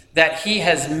seen that he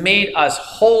has made us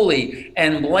holy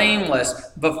and blameless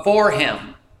before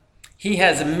him. He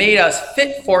has made us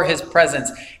fit for his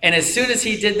presence. And as soon as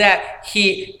he did that,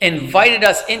 he invited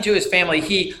us into his family.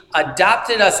 He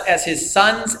adopted us as his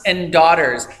sons and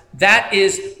daughters. That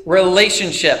is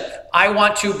relationship. I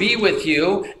want to be with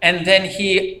you. And then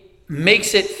he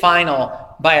makes it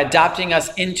final by adopting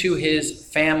us into his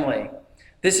family.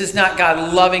 This is not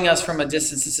God loving us from a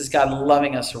distance. This is God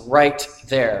loving us right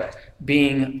there,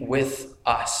 being with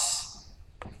us.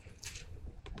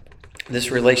 This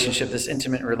relationship, this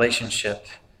intimate relationship,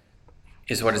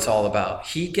 is what it's all about.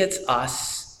 He gets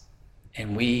us,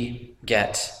 and we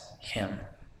get him.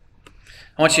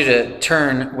 I want you to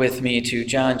turn with me to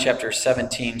John chapter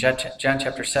 17. John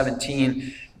chapter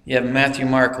 17, you have Matthew,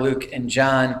 Mark, Luke, and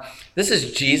John. This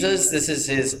is Jesus. This is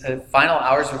his final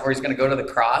hours before he's going to go to the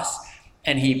cross,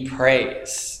 and he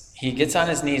prays. He gets on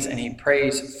his knees, and he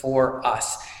prays for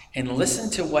us. And listen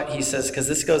to what he says, because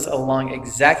this goes along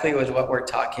exactly with what we're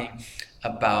talking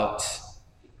about.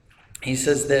 He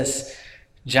says this,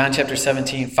 John chapter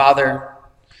 17, Father,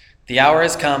 the hour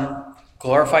has come,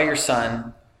 glorify your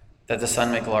Son, that the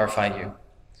Son may glorify you.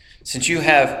 Since you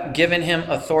have given him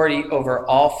authority over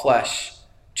all flesh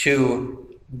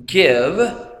to give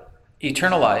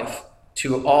eternal life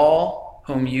to all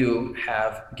whom you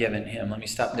have given him. Let me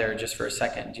stop there just for a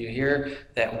second. Do you hear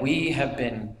that we have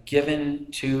been given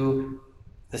to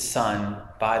the Son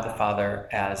by the Father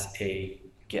as a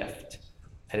gift?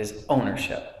 That is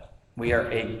ownership. We are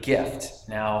a gift.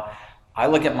 Now, I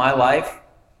look at my life,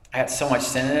 I had so much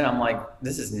sin in it, I'm like,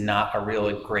 this is not a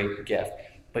really great gift.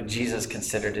 But Jesus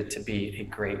considered it to be a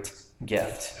great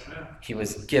gift.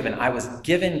 I was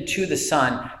given to the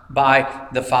Son by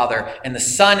the Father, and the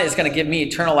Son is going to give me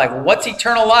eternal life. What's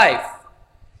eternal life?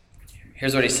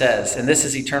 Here's what he says, and this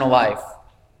is eternal life,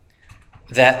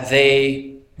 that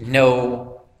they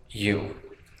know you,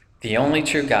 the only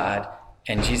true God,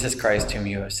 and Jesus Christ whom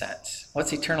you have sent.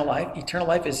 What's eternal life? Eternal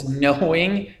life is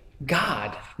knowing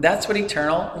God. That's what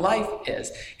eternal life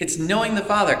is. It's knowing the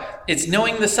Father. It's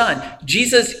knowing the Son.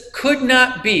 Jesus could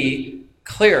not be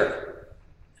clearer.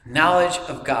 Knowledge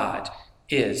of God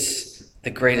is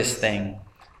the greatest thing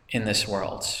in this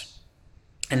world.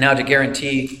 And now to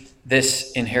guarantee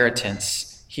this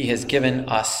inheritance, he has given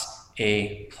us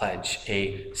a pledge,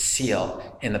 a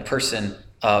seal in the person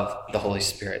of the Holy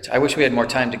Spirit. I wish we had more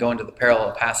time to go into the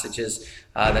parallel passages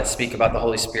that speak about the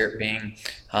Holy Spirit being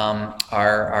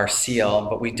our seal,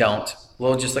 but we don't.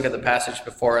 We'll just look at the passage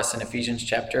before us in Ephesians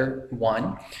chapter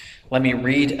 1. Let me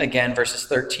read again verses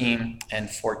 13 and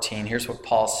 14. Here's what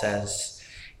Paul says.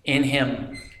 In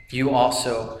him you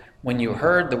also, when you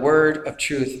heard the word of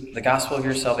truth, the gospel of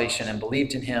your salvation, and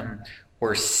believed in him,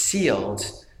 were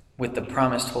sealed with the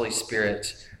promised Holy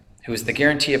Spirit, who is the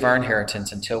guarantee of our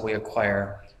inheritance until we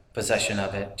acquire possession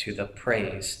of it to the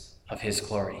praise of his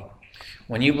glory.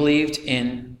 When you believed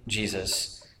in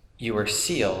Jesus, you were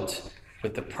sealed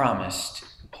with the promised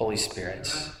Holy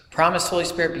Spirit. Promised Holy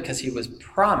Spirit because he was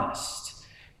promised.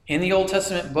 In the Old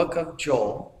Testament book of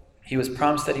Joel, he was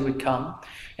promised that he would come.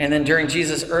 And then during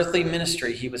Jesus' earthly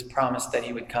ministry, he was promised that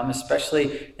he would come,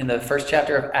 especially in the first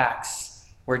chapter of Acts,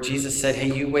 where Jesus said,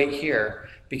 hey, you wait here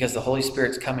because the Holy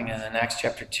Spirit's coming. And in Acts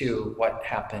chapter 2, what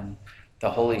happened?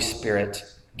 The Holy Spirit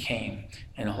came.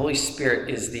 And the Holy Spirit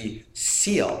is the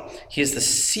seal. He is the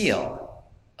seal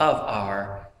of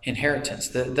our inheritance.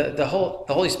 The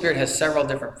Holy Spirit has several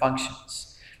different functions.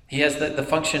 He has the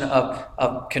function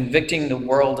of convicting the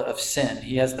world of sin.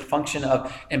 He has the function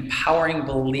of empowering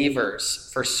believers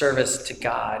for service to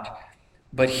God.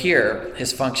 But here,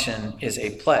 his function is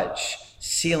a pledge,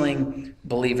 sealing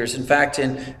believers. In fact,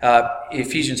 in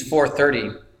Ephesians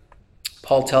 4:30,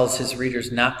 Paul tells his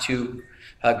readers not to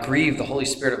grieve the Holy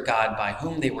Spirit of God, by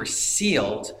whom they were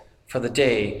sealed for the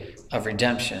day of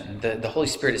redemption. The Holy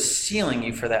Spirit is sealing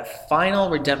you for that final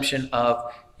redemption of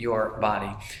your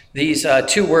body. These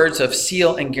two words of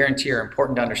seal and guarantee are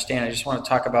important to understand. I just want to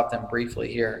talk about them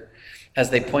briefly here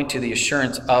as they point to the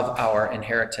assurance of our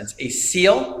inheritance. A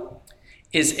seal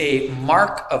is a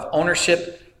mark of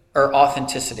ownership or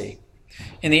authenticity.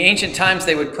 In the ancient times,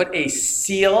 they would put a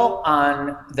seal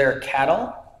on their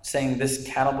cattle saying this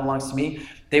cattle belongs to me.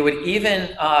 They would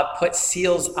even put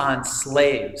seals on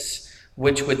slaves,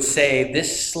 which would say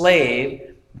this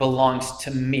slave belongs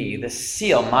to me. The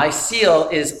seal, my seal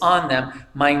is on them.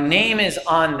 My name is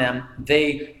on them.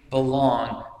 They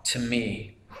belong to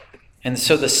me. And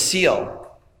so the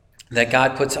seal that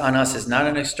God puts on us is not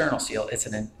an external seal. It's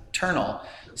an internal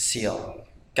seal.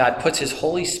 God puts his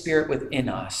Holy Spirit within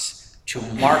us to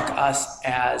mark us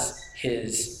as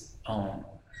his own.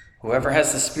 Whoever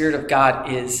has the Spirit of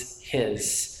God is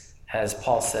his, as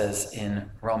Paul says in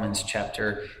Romans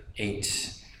chapter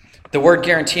 8. The word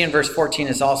guarantee in verse 14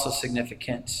 is also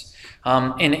significant.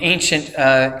 In ancient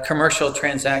commercial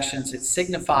transactions, it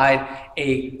signified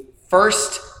a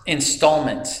first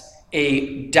installment,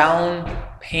 a down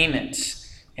payment.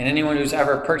 And anyone who's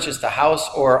ever purchased a house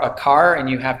or a car and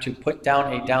you have to put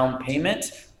down a down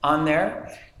payment on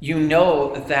there, you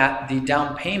know that the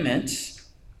down payment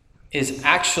is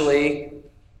actually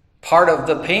part of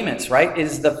the payments, right? It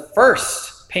is the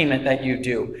first payment that you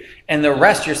do. And the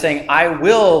rest you're saying, I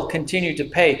will continue to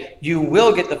pay. You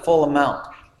will get the full amount.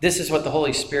 This is what the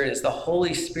Holy Spirit is. The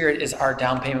Holy Spirit is our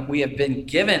down payment. We have been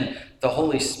given the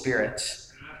Holy Spirit.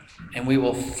 And we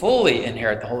will fully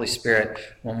inherit the Holy Spirit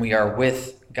when we are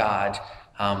with God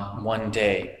one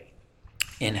day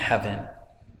in heaven.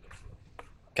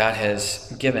 God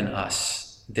has given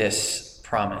us this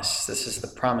promise. This is the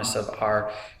promise of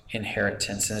our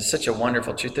inheritance. And it's such a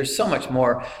wonderful truth. There's so much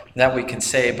more that we can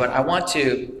say, but I want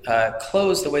to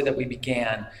close the way that we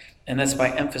began, and that's by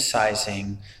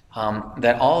emphasizing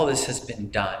that all of this has been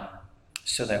done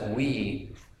so that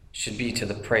we should be to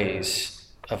the praise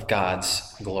of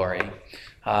God's glory.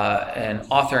 An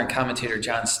author and commentator,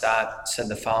 John Stott, said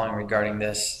the following regarding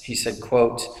this. He said,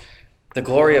 quote, "The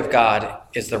glory of God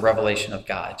is the revelation of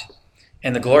God,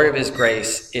 and the glory of his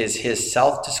grace is his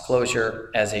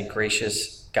self-disclosure as a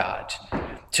gracious God.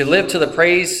 To live to the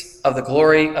praise of the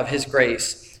glory of his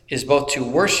grace is both to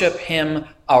worship him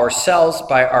ourselves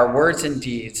by our words and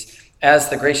deeds as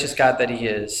the gracious God that he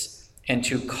is, and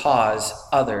to cause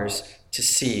others to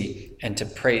see and to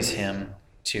praise him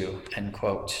too." End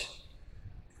quote.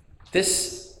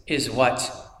 This is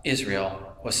what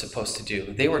Israel was supposed to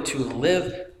do. They were to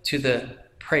live to the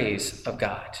praise of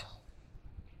God.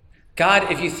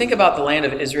 God, if you think about the land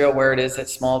of Israel, where it is, that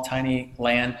small, tiny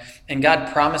land, and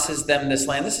God promises them this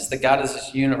land. This is the God of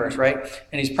this universe, right?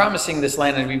 And he's promising this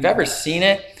land, and if you've ever seen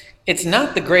it, it's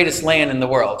not the greatest land in the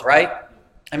world, right?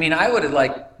 I mean, I would have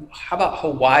how about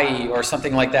Hawaii or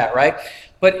something like that, right?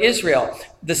 But Israel,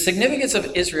 the significance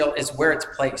of Israel is where it's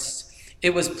placed.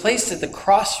 It was placed at the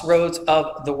crossroads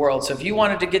of the world. So if you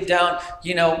wanted to get down,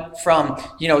 from,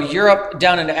 Europe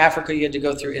down into Africa, you had to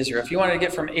go through Israel. If you wanted to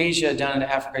get from Asia down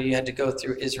into Africa, you had to go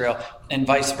through Israel, and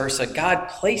vice versa. God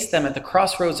placed them at the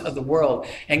crossroads of the world.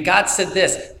 And God said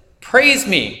this, praise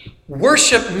me,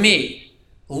 worship me,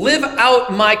 live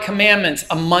out my commandments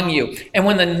among you. And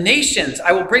when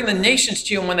I will bring the nations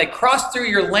to you, and when they cross through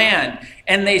your land,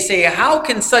 and they say, how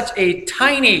can such a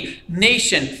tiny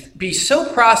nation be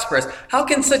so prosperous? How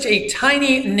can such a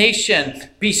tiny nation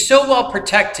be so well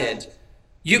protected?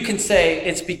 You can say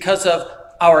it's because of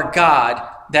our God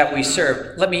that we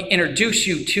serve. Let me introduce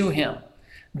you to him.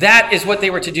 That is what they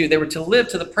were to do. They were to live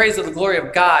to the praise of the glory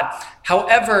of God.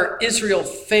 However, Israel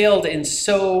failed in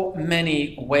so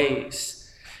many ways.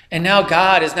 And now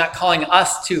God is not calling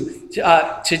us to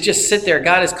just sit there.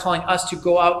 God is calling us to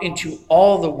go out into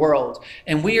all the world.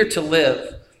 And we are to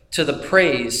live to the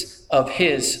praise of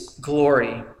his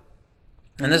glory.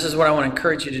 And this is what I want to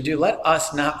encourage you to do. Let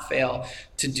us not fail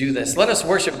to do this. Let us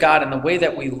worship God in the way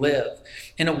that we live.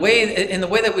 In the way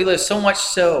that we live, so much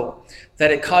so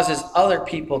that it causes other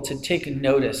people to take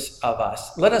notice of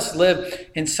us. Let us live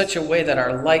in such a way that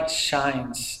our light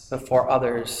shines before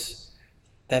others,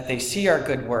 that they see our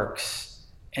good works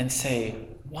and say,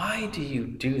 why do you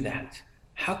do that?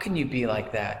 How can you be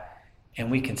like that?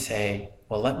 And we can say,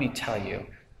 well, let me tell you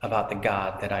about the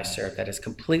God that I serve, that has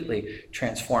completely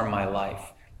transformed my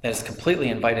life, that has completely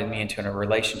invited me into a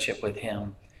relationship with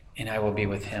him, and I will be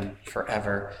with him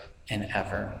forever and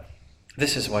ever.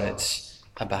 This is what it's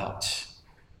about.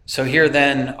 So here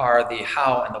then are the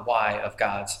how and the why of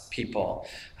God's people,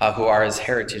 who are his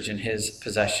heritage and his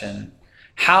possession.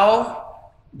 How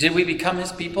did we become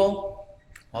his people?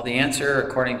 Well, the answer,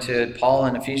 according to Paul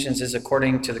in Ephesians, is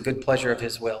according to the good pleasure of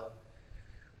his will.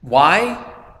 Why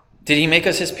did he make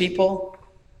us his people?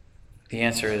 The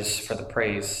answer is for the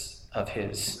praise of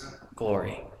his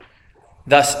glory.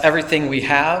 Thus, everything we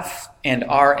have and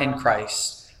are in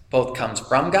Christ both comes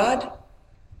from God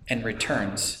and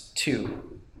returns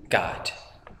to God.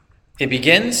 It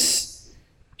begins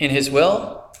in his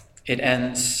will. It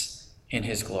ends in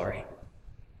his glory.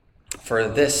 For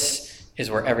this is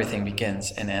where everything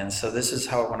begins and ends. So this is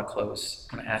how I want to close.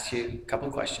 I'm going to ask you a couple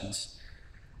of questions.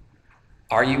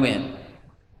 Are you in?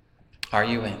 Are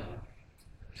you in?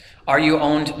 Are you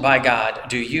owned by God?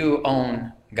 Do you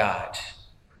own God?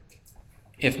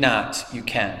 If not, you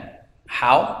can.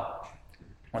 How?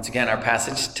 Once again, our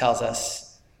passage tells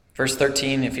us, verse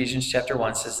 13, Ephesians chapter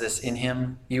 1 says this, in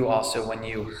him you also, when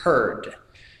you heard,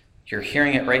 you're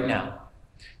hearing it right now,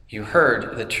 you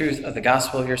heard the truth of the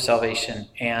gospel of your salvation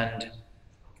and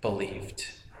believed.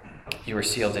 You were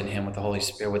sealed in him with the Holy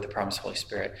Spirit, with the promised Holy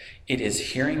Spirit. It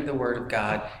is hearing the word of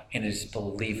God and it is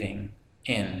believing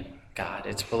in God.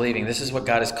 It's believing. This is what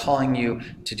God is calling you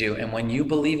to do. And when you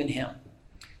believe in him,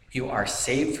 you are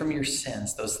saved from your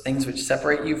sins, those things which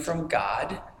separate you from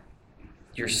God.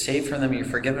 You're saved from them. You're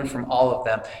forgiven from all of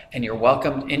them. And you're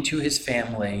welcomed into his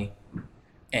family.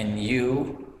 And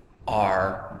you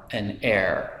are an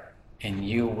heir. And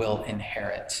you will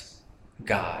inherit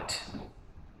God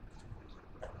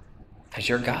as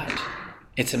your God.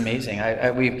 It's amazing.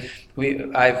 I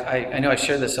know I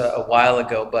shared this a while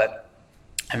ago, but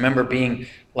I remember being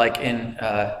like in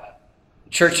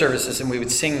church services, and we would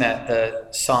sing the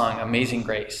song "Amazing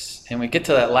Grace," and we get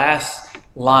to that last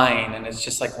line, and it's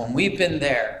just like, when we've been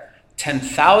there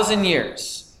 10,000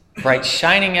 years, bright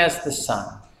shining as the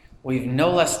sun, we've no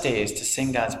less days to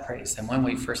sing God's praise than when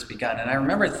we first begun. And I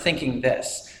remember thinking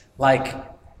this, like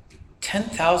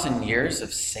 10,000 years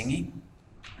of singing?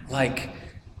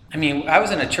 I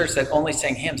was in a church that only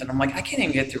sang hymns, and I'm like, I can't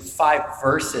even get through 5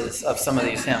 verses of some of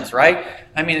these hymns, right?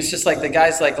 It's just like the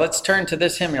guy's like, let's turn to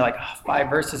this hymn. You're like, 5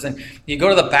 verses. And you go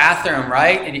to the bathroom,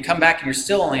 right? And you come back and you're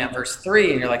still only on verse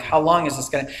 3. And you're like, how long is this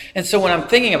going to? And so when I'm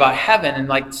thinking about heaven and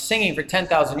like singing for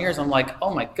 10,000 years, I'm like,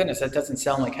 oh my goodness, that doesn't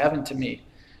sound like heaven to me.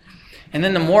 And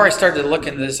then the more I started to look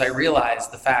into this, I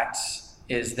realized the fact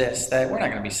is this, that we're not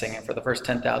going to be singing for the first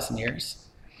 10,000 years.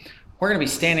 We're going to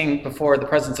be standing before the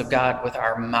presence of God with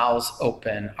our mouths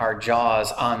open, our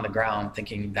jaws on the ground,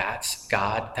 thinking that's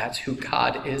God, that's who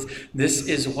God is. This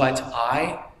is what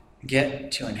I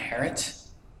get to inherit.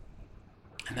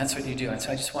 And that's what you do. And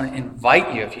so I just want to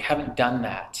invite you, if you haven't done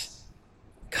that,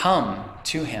 come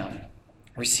to him,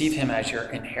 receive him as your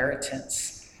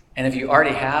inheritance. And if you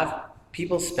already have,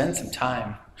 people spend some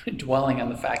time dwelling on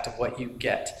the fact of what you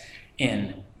get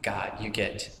in God. You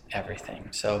get everything.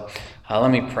 So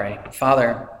let me pray.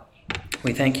 Father,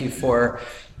 we thank you for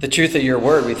the truth of your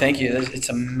word. We thank you. It's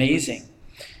amazing.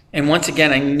 And once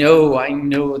again, I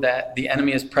know that the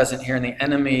enemy is present here, and the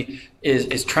enemy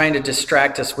is trying to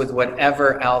distract us with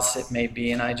whatever else it may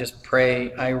be. And I just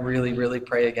pray, I really, really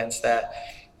pray against that.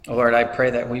 Lord, I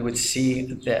pray that we would see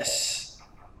this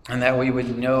and that we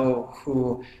would know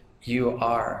who you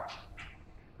are,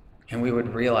 and we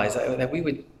would realize that we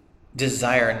would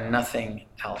desire nothing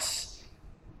else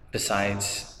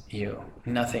besides you,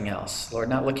 nothing else. Lord,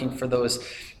 not looking for those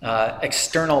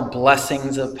external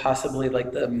blessings of possibly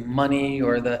like the money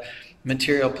or the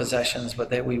material possessions, but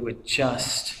that we would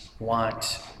just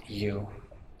want you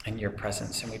and your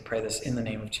presence. And we pray this in the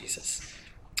name of Jesus.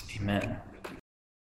 Amen.